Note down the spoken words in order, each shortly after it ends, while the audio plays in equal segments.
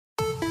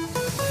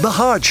The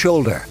Hard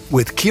Shoulder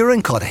with Kieran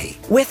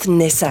with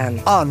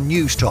Nissan on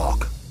News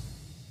Talk.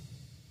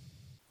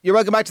 You're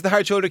welcome back to The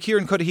Hard Shoulder.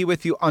 Kieran Cuddihy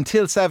with you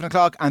until 7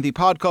 o'clock, and the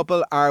pod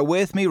couple are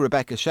with me.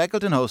 Rebecca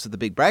Shekelton, host of The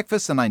Big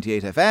Breakfast on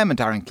 98 FM, and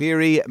Darren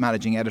Cleary,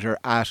 managing editor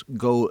at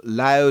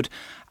GoLoud.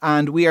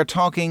 And we are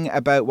talking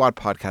about what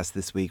podcast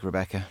this week,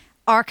 Rebecca?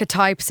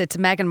 Archetypes. It's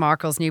Meghan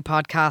Markle's new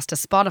podcast, a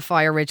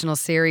Spotify original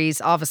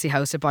series, obviously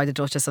hosted by the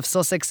Duchess of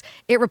Sussex.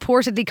 It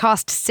reportedly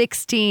cost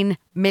 $16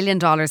 million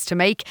to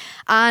make,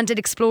 and it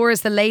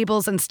explores the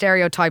labels and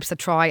stereotypes that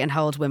try and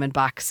hold women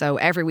back. So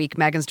every week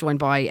Meghan's joined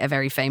by a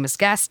very famous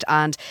guest,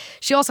 and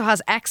she also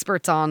has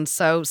experts on.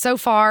 So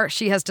far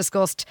she has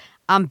discussed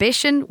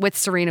ambition with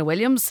Serena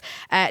Williams,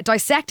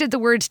 dissected the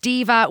word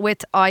diva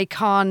with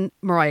icon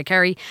Mariah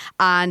Carey,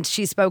 and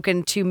she's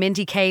spoken to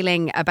Mindy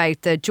Kaling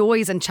about the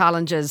joys and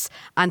challenges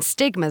and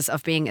stigmas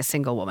of being a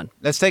single woman.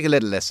 Let's take a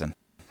little listen.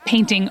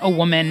 Painting a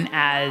woman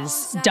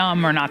as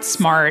dumb or not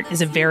smart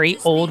is a very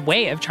old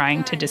way of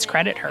trying to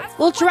discredit her.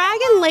 Well,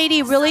 Dragon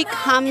Lady really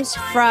comes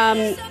from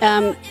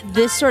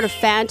this sort of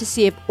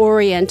fantasy of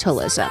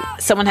Orientalism.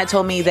 Someone had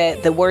told me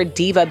that the word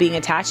diva being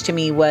attached to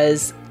me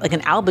was like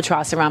an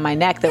albatross around my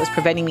neck that was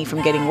preventing me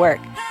from getting work.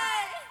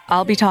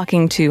 I'll be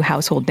talking to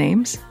household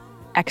names,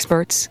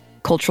 experts,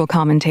 cultural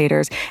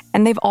commentators,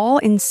 and they've all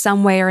in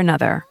some way or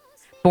another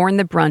borne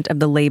the brunt of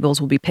the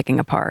labels we'll be picking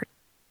apart.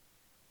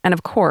 And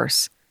of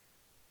course,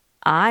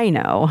 I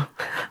know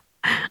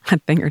a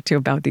thing or two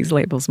about these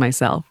labels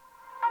myself.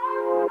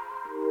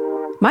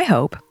 My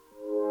hope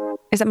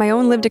is that my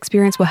own lived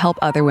experience will help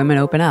other women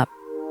open up,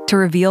 to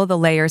reveal the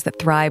layers that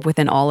thrive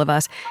within all of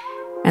us,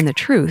 and the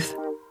truth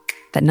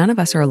that none of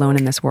us are alone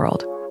in this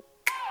world,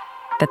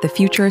 that the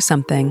future is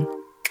something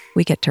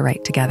we get to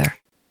write together.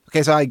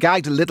 Okay, so I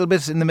gagged a little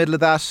bit in the middle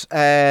of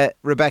that,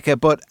 Rebecca,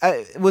 but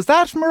was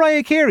that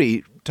Mariah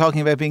Carey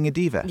talking about being a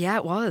diva? Yeah,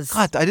 it was.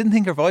 God, I didn't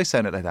think her voice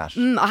sounded like that.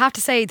 I have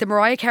to say, the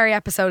Mariah Carey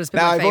episode has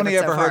been my favourite. I've only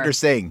ever heard her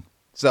sing.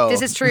 So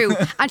this is true.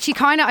 And she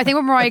kind of, I think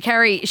with Mariah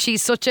Carey,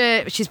 she's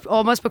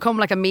almost become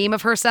like a meme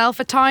of herself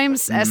at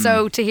times.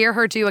 So to hear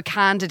her do a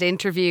candid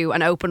interview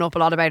and open up a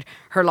lot about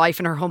her life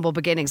and her humble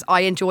beginnings,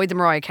 I enjoyed the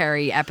Mariah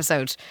Carey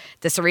episode.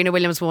 The Serena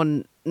Williams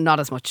one, not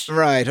as much.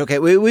 Right, okay.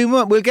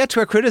 We'll get to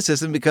her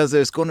criticism because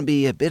there's going to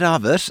be a bit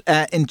of it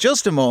in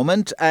just a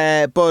moment.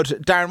 But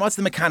Darren, what's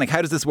the mechanic?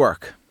 How does this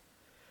work?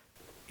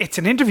 It's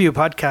an interview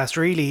podcast,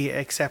 really,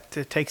 except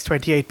it takes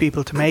 28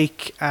 people to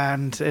make,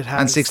 and it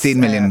has... And $16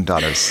 million.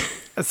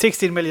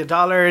 $16 million.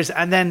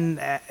 And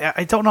then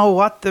I don't know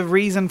what the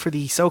reason for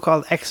the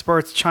so-called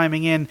experts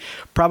chiming in,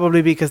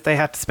 probably because they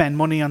had to spend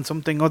money on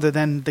something other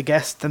than the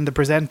guest and the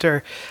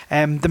presenter.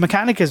 The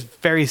mechanic is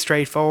very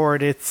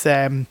straightforward. It's...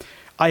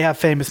 I have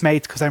famous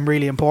mates because I'm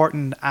really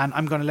important, and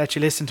I'm going to let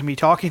you listen to me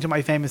talking to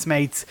my famous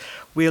mates.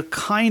 We'll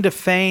kind of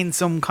feign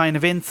some kind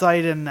of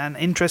insight and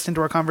interest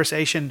into our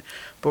conversation,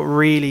 but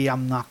really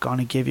I'm not going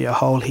to give you a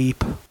whole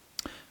heap.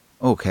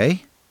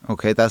 Okay,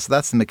 that's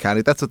the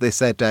mechanic. That's what they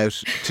set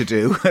out to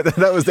do.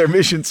 That was their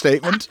mission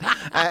statement.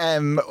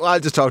 I'll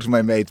just talk to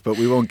my mates, but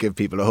we won't give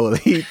people a whole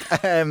heap.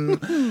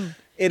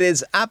 It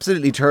is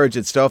absolutely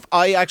turgid stuff.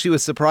 I actually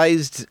was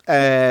surprised,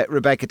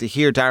 Rebecca, to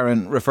hear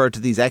Darren refer to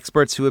these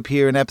experts who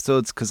appear in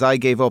episodes, because I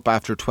gave up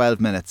after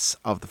 12 minutes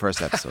of the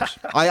first episode.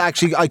 I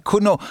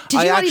couldn't know.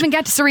 Did you not even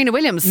get to Serena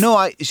Williams? No,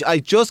 I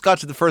just got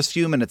to the first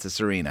few minutes of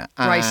Serena.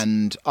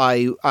 And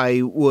right.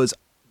 I was...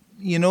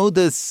 You know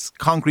this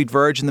concrete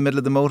verge in the middle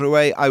of the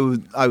motorway?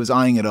 I was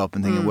eyeing it up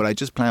and thinking, will I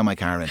just plough my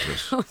car into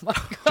it? Oh my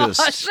gosh.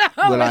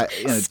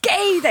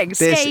 Scathing.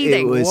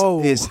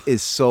 It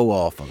is so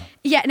awful.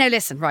 Yeah, now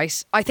listen,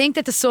 right. I think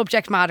that the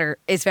subject matter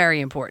is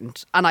very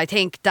important, and I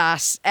think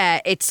that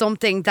it's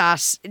something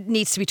that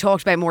needs to be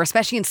talked about more,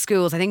 especially in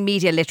schools. I think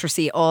media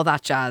literacy, all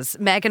that jazz.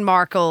 Meghan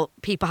Markle,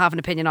 people have an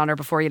opinion on her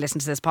before you listen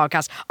to this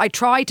podcast. I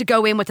try to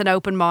go in with an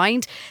open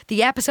mind.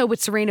 The episode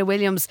with Serena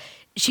Williams,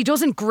 she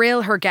doesn't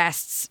grill her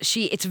guests.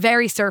 It's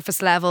very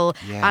surface level,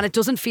 and it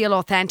doesn't feel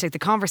authentic. The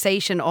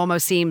conversation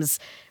almost seems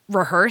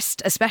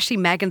rehearsed, especially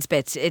Meghan's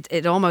bits.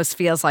 It almost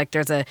feels like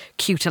there's a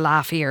cue to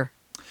laugh here.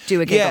 Do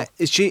a giggle.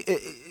 Yeah,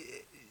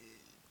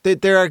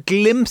 there are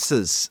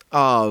glimpses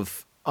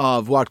of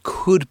what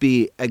could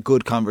be a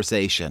good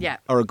conversation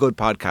or a good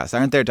podcast,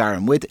 aren't there,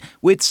 Darren? With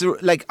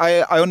like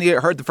I only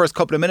heard the first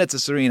couple of minutes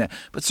of Serena,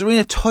 but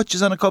Serena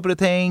touches on a couple of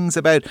things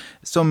about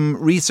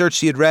some research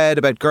she had read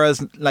about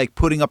girls like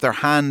putting up their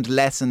hand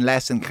less and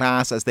less in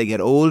class as they get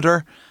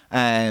older,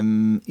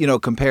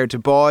 compared to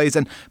boys.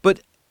 But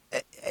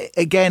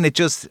again,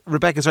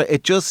 Rebecca's right.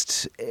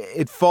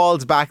 It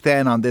falls back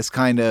then on this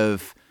kind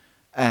of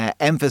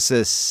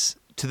emphasis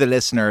to the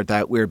listener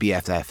that we're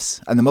BFFs.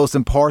 And the most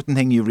important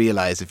thing you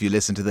realise if you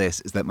listen to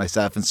this is that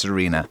myself and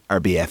Serena are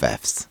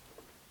BFFs.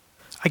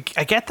 I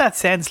get that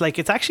sense. Like,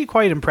 it's actually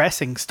quite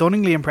impressive,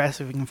 stunningly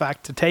impressive, in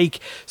fact, to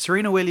take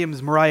Serena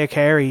Williams, Mariah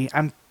Carey,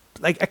 and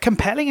like a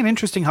compelling and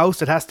interesting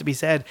host, it has to be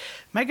said.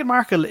 Meghan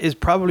Markle is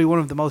probably one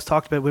of the most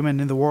talked about women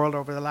in the world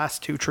over the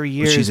last 2-3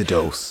 years. But she's a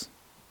dose.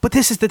 But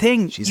this is the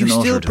thing. She's you an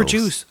still utter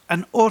produce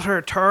an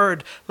utter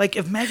turd. Like,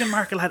 if Meghan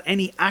Markle had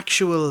any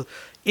actual,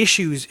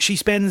 issues. She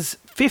spends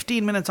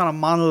 15 minutes on a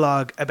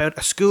monologue about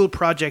a school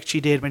project she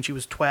did when she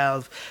was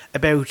 12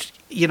 about,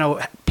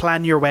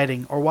 plan your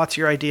wedding or what's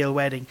your ideal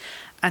wedding.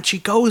 And she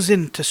goes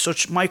into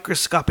such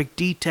microscopic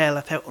detail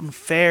of how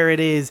unfair it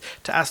is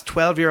to ask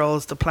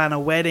 12-year-olds to plan a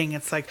wedding.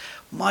 It's like,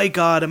 my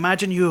God,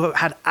 imagine you have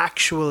had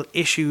actual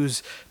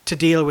issues to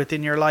deal with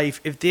in your life.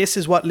 If this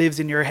is what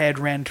lives in your head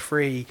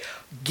rent-free,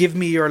 give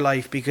me your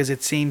life, because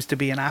it seems to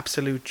be an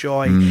absolute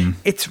joy.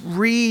 It's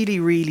really,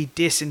 really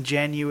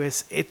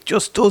disingenuous. It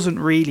just doesn't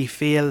really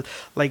feel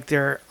like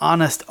they're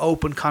honest,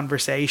 open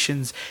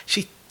conversations.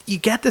 You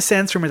get the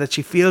sense from her that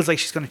she feels like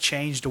she's going to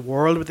change the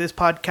world with this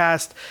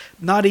podcast.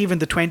 Not even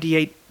the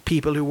 28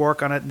 people who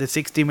work on it and the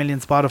 60 million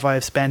Spotify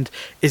have spent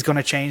is going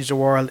to change the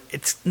world.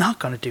 It's not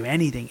going to do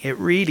anything. It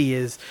really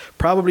is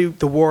probably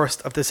the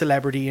worst of the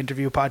celebrity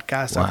interview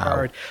podcasts I've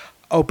heard.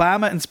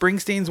 Obama and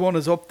Springsteen's one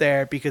is up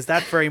there because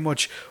that's very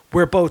much,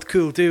 we're both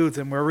cool dudes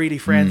and we're really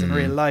friends in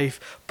real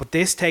life. But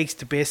this takes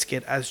the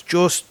biscuit as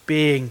just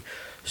being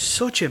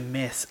such a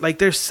miss. Like,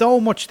 there's so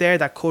much there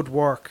that could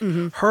work.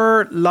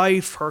 Her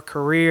life, her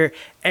career,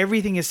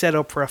 everything is set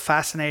up for a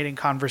fascinating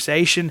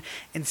conversation.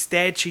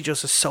 Instead, she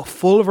just is so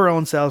full of her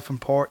own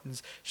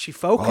self-importance. She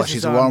focuses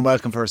she's a warm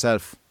welcome for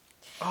herself.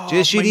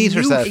 She'd eat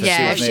herself.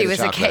 Yeah, she was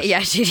a cake.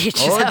 Yeah, she'd eat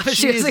herself.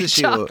 She was a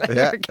chocolate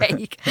or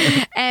cake.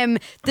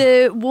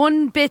 The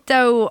one bit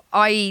though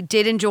I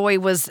did enjoy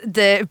was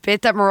the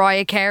bit that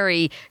Mariah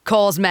Carey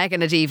calls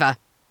Meghan a diva.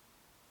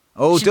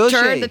 Oh, she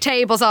turned the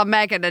tables on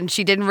Meghan and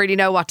she didn't really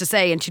know what to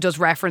say, and she does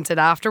reference it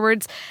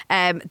afterwards.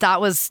 That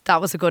was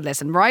a good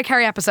listen. Mariah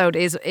Carey episode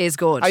is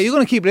good. Are you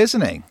going to keep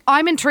listening?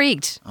 I'm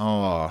intrigued.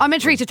 I'm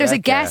intrigued. If there's a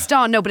guest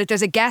on, but if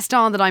there's a guest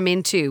on that I'm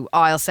into,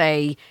 I'll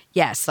say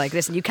yes. Like,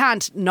 listen, you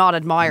can't not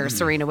admire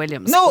Serena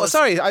Williams. No,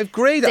 sorry, I've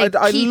great. I love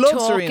Serena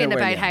Williams. Talking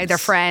about how they're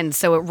friends,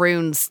 so it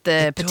ruins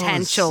the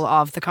potential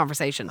of the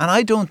conversation. And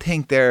I don't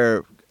think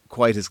they're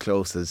quite as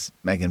close as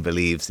Meghan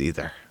believes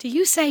either. Do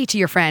you say to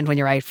your friend when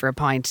you're out for a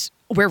pint,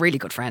 we're really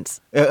good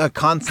friends?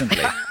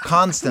 Constantly.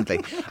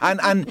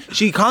 And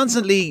she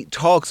constantly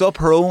talks up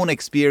her own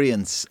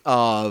experience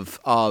of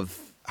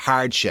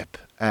hardship,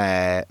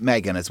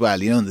 Meghan, as well,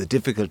 the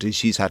difficulties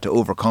she's had to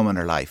overcome in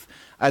her life,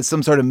 as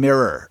some sort of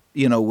mirror,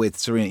 with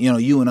Serena.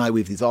 You and I,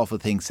 we have these awful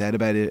things said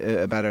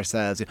about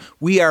ourselves.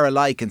 We are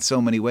alike in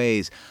so many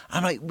ways.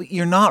 I'm like,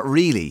 you're not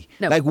really.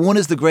 No. Like, one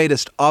is the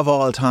greatest of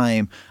all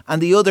time,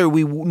 and the other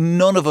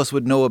none of us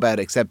would know about,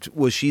 except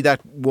was she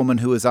that woman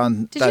who was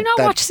on. Did you not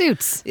watch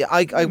Suits? Yeah,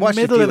 I watched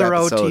middle a few of the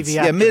road episodes. TV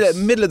actress.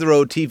 Yeah, middle of the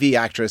road TV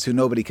actress who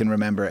nobody can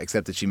remember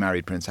except that she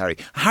married Prince Harry.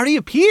 Harry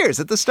appears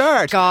at the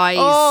start. Guys.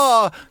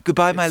 Oh,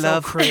 goodbye, my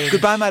love. Cringe.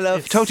 Goodbye, my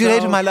love. Talk to you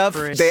later, my love.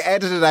 Cringe. They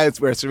edited out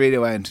where Serena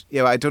went,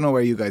 I don't know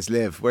where you guys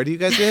live. Where do you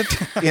guys live?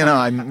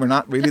 We're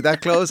not really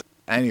that close.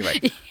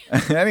 Anyway,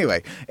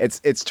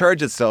 it's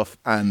turgid stuff,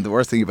 and the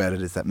worst thing about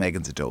it is that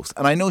Meghan's a dose.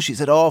 And I know she's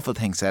had awful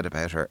things said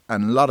about her,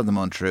 and a lot of them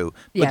untrue.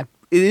 But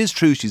it is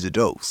true she's a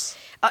dose.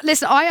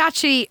 Listen,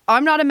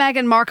 I'm not a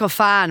Meghan Markle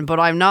fan, but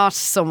I'm not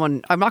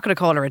going to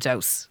call her a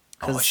dose.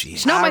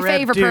 She's not my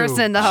favourite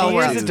person in the whole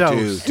world.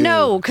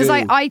 No, because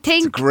I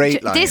think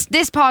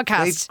this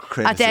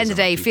podcast, at the end of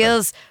the day,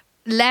 feels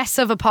less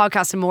of a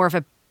podcast and more of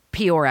a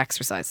PR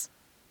exercise.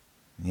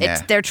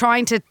 Yeah. They're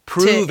trying to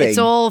it's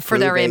all for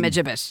their image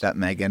a bit. That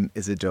Meghan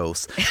is a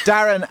dose.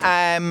 Darren,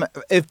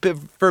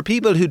 for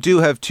people who do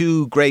have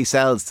two grey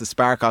cells to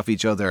spark off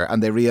each other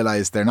and they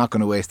realise they're not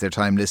going to waste their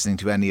time listening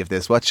to any of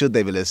this, what should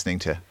they be listening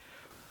to?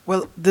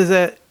 Well, there's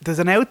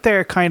an out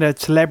there kind of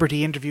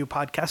celebrity interview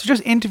podcast,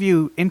 just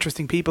interview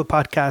interesting people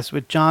podcast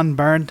with John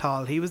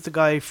Bernthal. He was the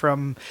guy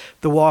from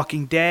The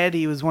Walking Dead.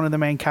 He was one of the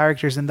main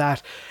characters in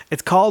that.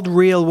 It's called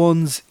Real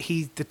Ones.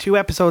 The two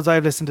episodes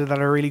I've listened to that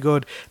are really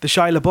good. The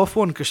Shia LaBeouf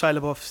one, because Shia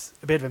LaBeouf's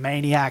a bit of a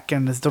maniac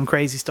and has done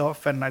crazy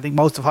stuff, and I think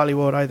most of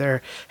Hollywood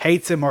either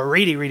hates him or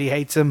really, really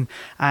hates him,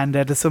 and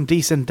there's some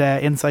decent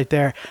insight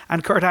there.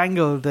 And Kurt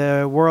Angle,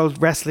 the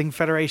World Wrestling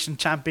Federation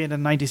champion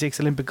and 96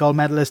 Olympic gold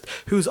medalist,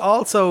 who's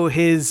also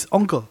his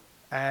uncle.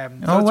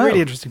 It's a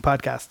really interesting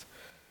podcast.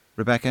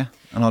 Rebecca,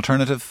 an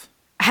alternative?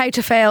 How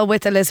to Fail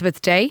with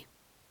Elizabeth Day.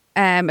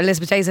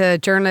 Elizabeth Day's a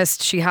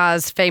journalist. She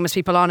has famous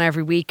people on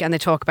every week and they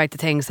talk about the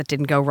things that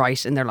didn't go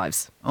right in their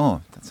lives.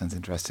 Oh, that sounds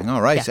interesting.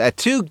 All right. Yeah.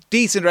 Two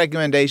decent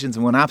recommendations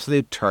and one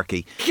absolute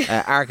turkey.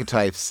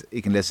 Archetypes,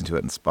 you can listen to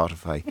it on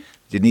Spotify.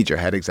 You need your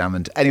head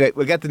examined. Anyway,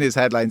 we'll get the news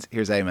headlines.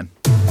 Here's Eamon.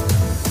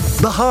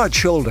 The Hard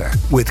Shoulder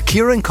with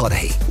Kieran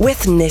Cuddihy.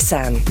 With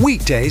Nissan.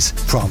 Weekdays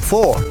from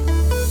 4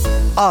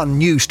 on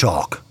News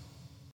Talk.